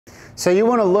So you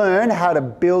want to learn how to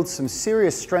build some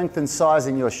serious strength and size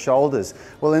in your shoulders.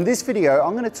 Well, in this video,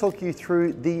 I'm going to talk you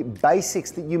through the basics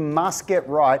that you must get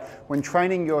right when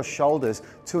training your shoulders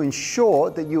to ensure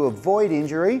that you avoid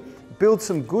injury, build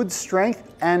some good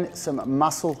strength and some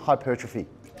muscle hypertrophy.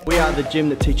 We are the gym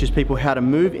that teaches people how to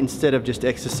move instead of just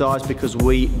exercise, because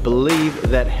we believe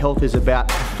that health is about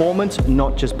performance,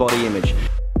 not just body image.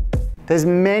 There's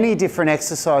many different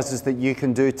exercises that you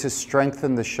can do to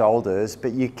strengthen the shoulders,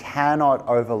 but you cannot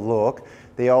overlook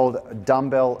the old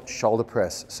dumbbell shoulder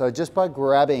press. So just by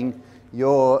grabbing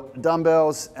your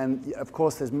dumbbells, and of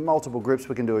course there's multiple grips.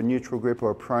 We can do a neutral grip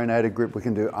or a pronated grip. We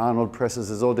can do Arnold presses.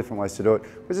 There's all different ways to do it.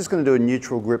 We're just going to do a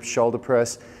neutral grip shoulder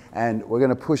press, and we're going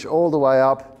to push all the way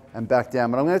up and back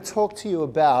down. But I'm going to talk to you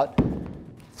about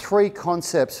three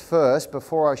concepts first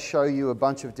before I show you a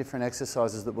bunch of different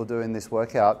exercises that we'll do in this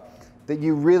workout that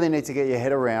you really need to get your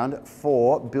head around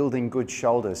for building good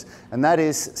shoulders. And that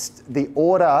is the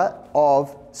order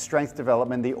of strength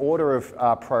development, the order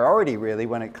of priority really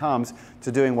when it comes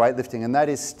to doing weightlifting, and that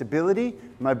is stability,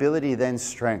 mobility, then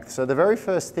strength. So the very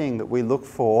first thing that we look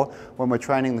for when we're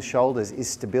training the shoulders is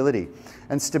stability.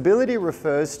 And stability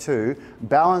refers to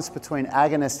balance between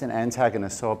agonist and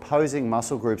antagonist, so opposing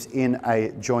muscle groups in a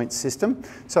joint system.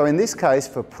 So in this case,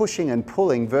 for pushing and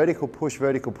pulling, vertical push,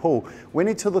 vertical pull, we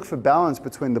need to look for balance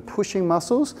between the pushing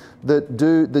muscles that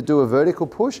do a vertical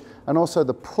push and also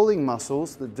the pulling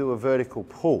muscles that do a vertical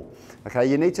pull. Okay,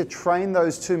 you need to train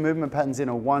those two movement patterns in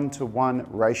a 1-to-1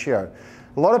 ratio.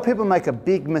 A lot of people make a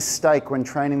big mistake when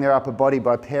training their upper body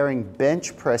by pairing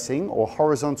bench pressing or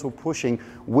horizontal pushing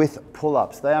with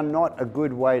pull-ups. They are not a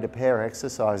good way to pair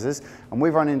exercises, and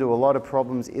we've run into a lot of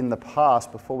problems in the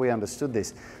past before we understood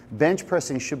this. Bench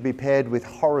pressing should be paired with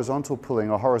horizontal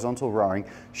pulling or horizontal rowing.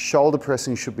 Shoulder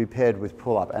pressing should be paired with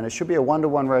pull-up, and it should be a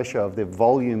 1-to-1 ratio of the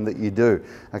volume that you do.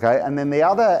 Okay, and then the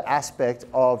other aspect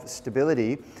of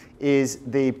stability is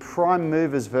the prime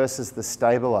movers versus the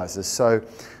stabilizers. So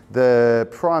the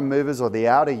prime movers, or the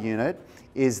outer unit,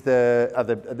 is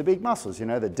the big muscles, you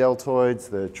know, the deltoids,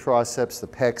 the triceps, the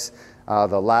pecs,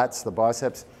 the lats, the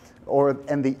biceps.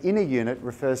 And the inner unit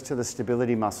refers to the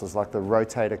stability muscles like the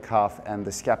rotator cuff and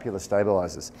the scapular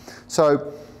stabilizers.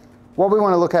 So what we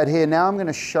want to look at here now, I'm going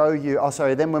to show you,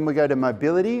 then when we go to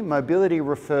mobility, mobility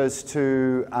refers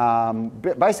to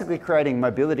basically creating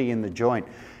mobility in the joint.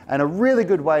 And a really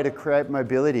good way to create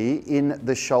mobility in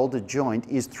the shoulder joint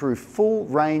is through full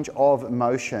range of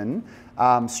motion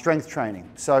strength training.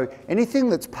 So anything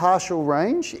that's partial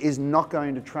range is not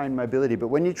going to train mobility, but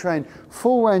when you train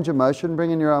full range of motion,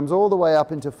 bringing your arms all the way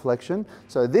up into flexion,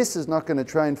 so this is not going to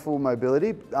train full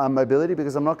mobility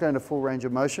because I'm not going to full range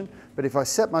of motion, but if I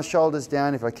set my shoulders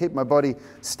down, if I keep my body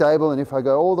stable, and if I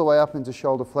go all the way up into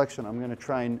shoulder flexion, I'm going to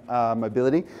train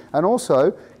mobility. And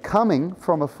also coming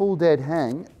from a full dead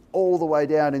hang all the way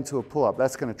down into a pull-up,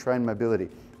 that's going to train mobility.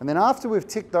 And then after we've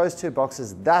ticked those two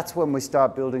boxes, that's when we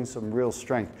start building some real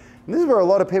strength. And this is where a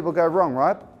lot of people go wrong,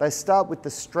 right? They start with the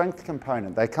strength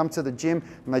component. They come to the gym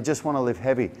and they just want to live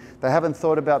heavy. They haven't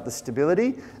thought about the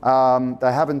stability,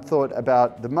 they haven't thought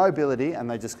about the mobility,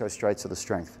 and they just go straight to the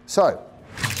strength. So,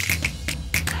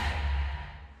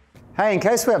 hey, in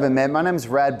case we haven't met, my name is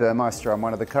Rad Burmeister. I'm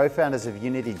one of the co-founders of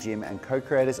Unity Gym and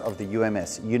co-creators of the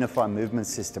UMS, Unified Movement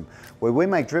System, where we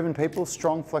make driven people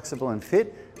strong, flexible and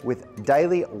fit with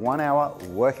daily 1-hour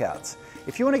workouts.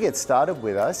 If you want to get started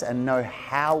with us and know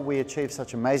how we achieve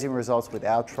such amazing results with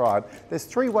our tribe, there's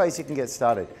 3 ways you can get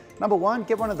started. Number 1,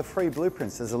 get one of the free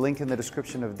blueprints. There's a link in the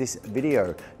description of this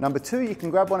video. Number 2, you can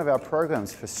grab one of our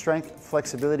programs for strength,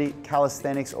 flexibility,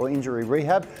 calisthenics, or injury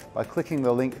rehab by clicking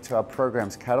the link to our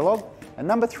program's catalog. And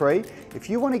number 3, if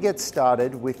you want to get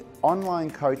started with online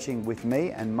coaching with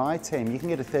me and my team, you can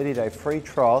get a 30-day free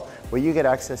trial where you get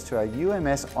access to our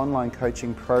UMS online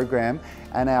coaching program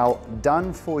and our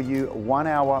done-for-you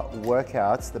 1-hour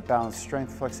workouts that balance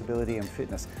strength, flexibility, and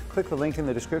fitness. Click the link in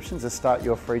the description to start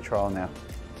your free trial now.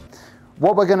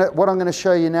 What I'm going to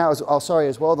show you now is,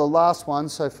 as well, the last one.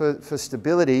 So for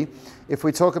stability, if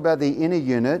we talk about the inner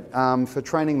unit, for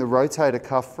training the rotator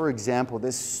cuff, for example,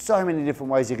 there's so many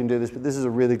different ways you can do this, but this is a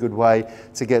really good way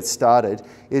to get started,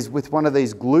 is with one of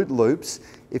these glute loops.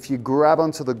 If you grab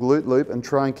onto the glute loop and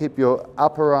try and keep your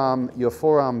upper arm, your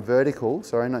forearm vertical,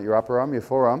 sorry, not your upper arm, your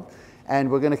forearm, and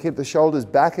we're going to keep the shoulders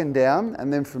back and down,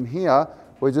 and then from here,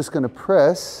 we're just going to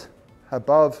press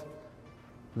above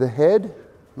the head,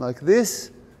 like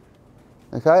this,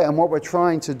 okay? And what we're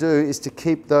trying to do is to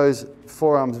keep those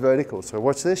forearms vertical. So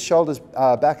watch this, shoulders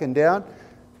back and down,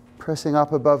 pressing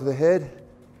up above the head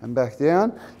and back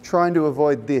down, trying to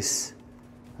avoid this,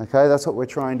 okay? That's what we're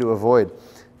trying to avoid.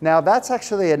 Now that's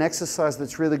actually an exercise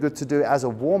that's really good to do as a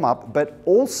warm-up, but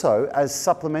also as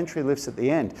supplementary lifts at the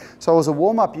end. So as a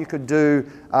warm-up, you could do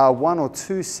 1 or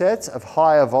 2 sets of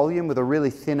higher volume with a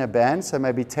really thinner band, so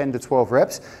maybe 10 to 12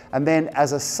 reps. And then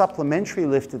as a supplementary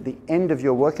lift at the end of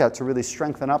your workout to really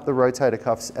strengthen up the rotator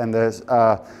cuffs and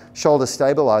the shoulder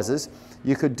stabilizers,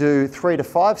 you could do 3 to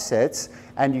 5 sets,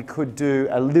 and you could do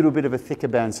a little bit of a thicker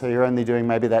band, so you're only doing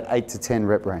maybe that 8 to 10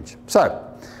 rep range. So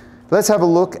let's have a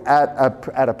look at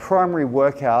a primary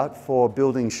workout for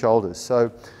building shoulders.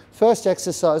 So first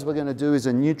exercise we're going to do is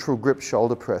a neutral grip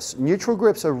shoulder press. Neutral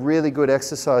grip's a really good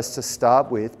exercise to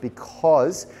start with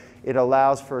because it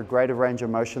allows for a greater range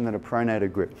of motion than a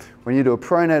pronated grip. When you do a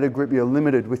pronated grip, you're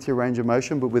limited with your range of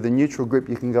motion, but with a neutral grip,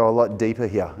 you can go a lot deeper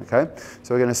here, okay?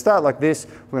 So we're going to start like this.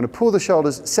 We're going to pull the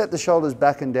shoulders, set the shoulders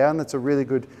back and down. That's a really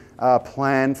good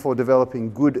plan for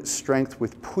developing good strength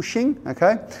with pushing,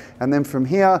 okay? And then from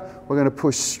here, we're going to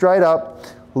push straight up,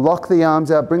 lock the arms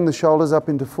out, bring the shoulders up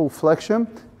into full flexion,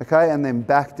 okay? And then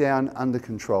back down under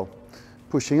control.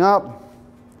 Pushing up,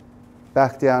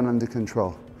 back down under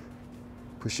control.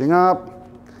 Pushing up,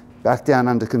 back down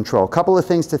under control. Couple of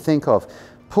things to think of.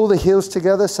 Pull the heels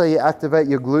together so you activate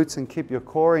your glutes and keep your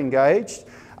core engaged.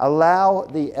 Allow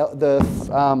the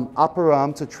upper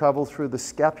arm to travel through the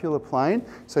scapular plane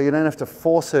so you don't have to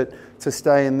force it to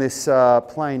stay in this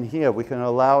plane here. We can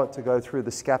allow it to go through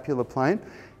the scapular plane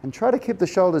and try to keep the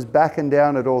shoulders back and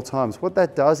down at all times. What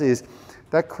that does is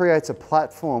that creates a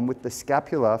platform with the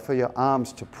scapula for your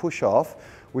arms to push off,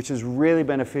 which is really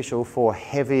beneficial for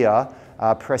heavier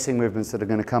pressing movements that are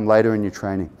going to come later in your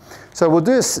training. So we'll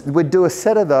do a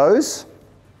set of those.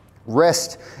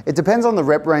 Rest. It depends on the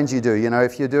rep range you do. You know,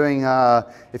 if you're doing,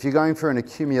 if you're going for an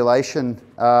accumulation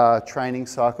training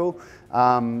cycle,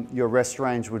 your rest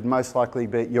range would most likely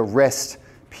be, your rest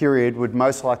period would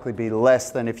most likely be less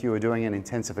than if you were doing an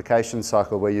intensification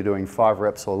cycle where you're doing 5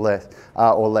 reps or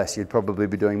less. You'd probably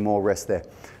be doing more rest there.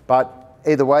 But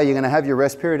either way, you're going to have your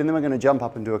rest period, and then we're going to jump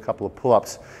up and do a couple of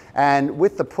pull-ups. And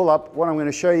with the pull-up, what I'm going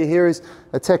to show you here is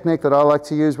a technique that I like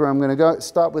to use where I'm going to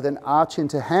start with an arch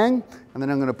into hang, and then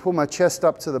I'm going to pull my chest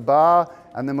up to the bar,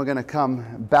 and then we're going to come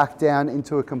back down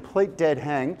into a complete dead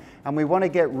hang, and we want to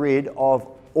get rid of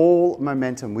all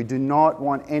momentum. We do not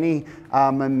want any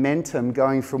momentum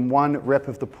going from one rep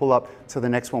of the pull-up to the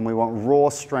next one. We want raw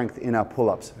strength in our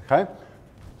pull-ups, okay?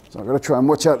 So I've got to try and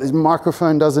watch out this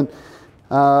microphone doesn't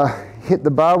hit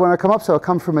the bar when I come up. So I'll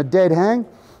come from a dead hang,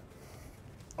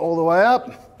 all the way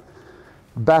up,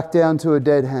 back down to a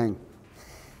dead hang.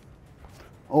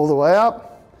 All the way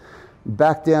up,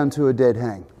 back down to a dead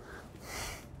hang.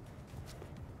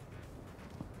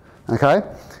 Okay?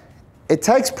 It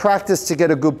takes practice to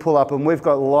get a good pull-up, and we've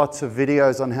got lots of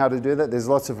videos on how to do that. There's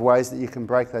lots of ways that you can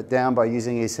break that down by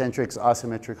using eccentrics,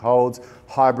 isometric holds,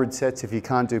 hybrid sets if you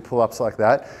can't do pull-ups like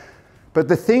that. But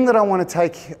the thing that I want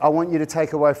you to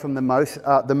take away from the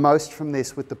most from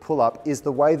this with the pull-up is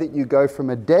the way that you go from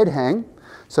a dead hang,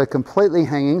 so completely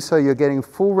hanging, so you're getting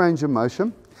full range of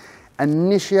motion,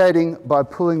 initiating by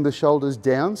pulling the shoulders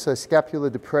down, so scapular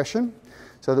depression,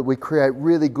 so that we create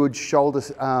really good shoulder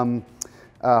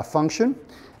function,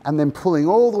 and then pulling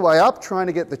all the way up, trying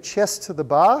to get the chest to the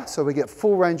bar, so we get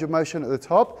full range of motion at the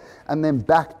top, and then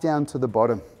back down to the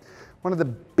bottom. One of the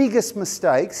biggest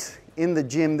mistakes in the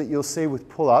gym that you'll see with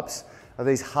pull-ups are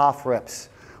these half reps,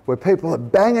 where people are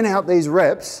banging out these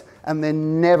reps and they're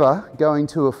never going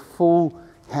to a full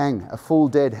hang, a full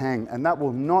dead hang. And that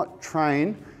will not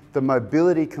train the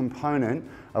mobility component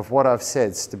of what I've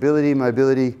said, stability,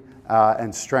 mobility,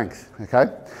 and strength, okay?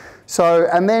 So,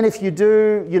 and then if you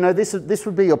do, you know, this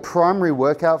would be your primary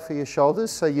workout for your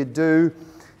shoulders. So you do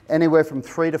anywhere from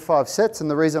 3 to 5 sets. And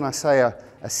the reason I say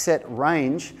a set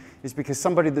range is because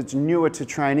somebody that's newer to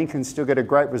training can still get a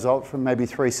great result from maybe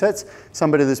 3 sets.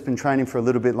 Somebody that's been training for a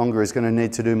little bit longer is going to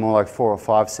need to do more like 4 or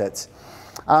 5 sets.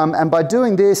 And by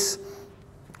doing this,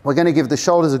 we're going to give the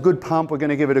shoulders a good pump. We're going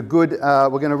to give it a good, we're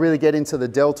going to really get into the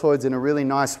deltoids in a really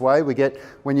nice way.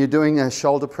 When you're doing a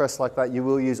shoulder press like that, you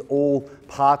will use all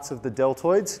parts of the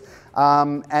deltoids.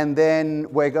 And then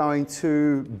we're going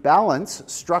to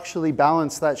structurally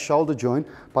balance that shoulder joint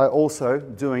by also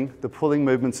doing the pulling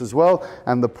movements as well.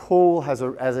 And the pull has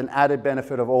an added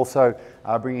benefit of also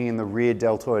bringing in the rear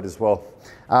deltoid as well.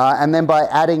 And then by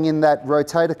adding in that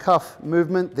rotator cuff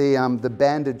movement, the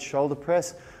banded shoulder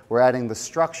press, we're adding the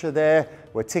structure there.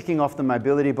 We're ticking off the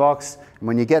mobility box. And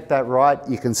when you get that right,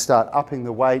 you can start upping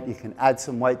the weight. You can add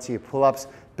some weight to your pull-ups,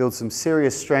 build some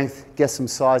serious strength, get some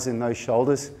size in those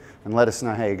shoulders, and let us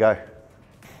know how you go.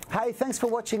 Hey, thanks for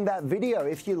watching that video.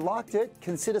 If you liked it,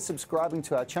 consider subscribing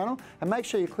to our channel and make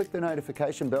sure you click the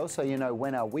notification bell so you know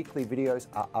when our weekly videos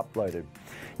are uploaded.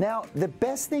 Now, the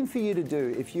best thing for you to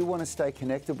do if you want to stay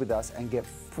connected with us and get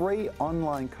free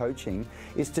online coaching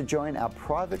is to join our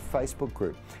private Facebook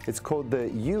group. It's called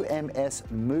the UMS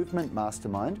Movement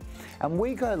Mastermind, and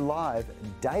we go live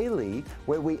daily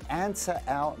where we answer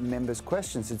our members'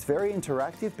 questions. It's very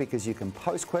interactive because you can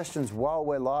post questions while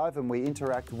we're live and we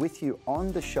interact with you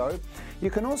on the show. You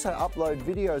can also upload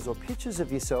videos or pictures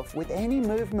of yourself with any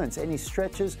movements, any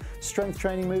stretches, strength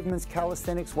training movements,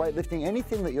 calisthenics, weightlifting,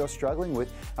 anything that you're struggling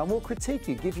with, and we'll critique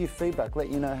you, give you feedback, let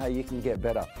you know how you can get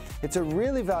better. It's a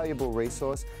really valuable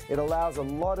resource. It allows a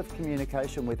lot of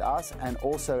communication with us and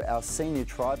also our senior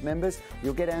tribe members.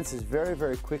 You'll get answers very,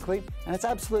 very quickly, and it's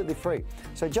absolutely free.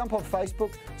 So jump on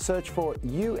Facebook, search for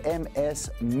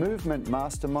UMS Movement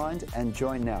Mastermind and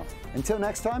join now. Until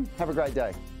next time, have a great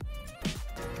day.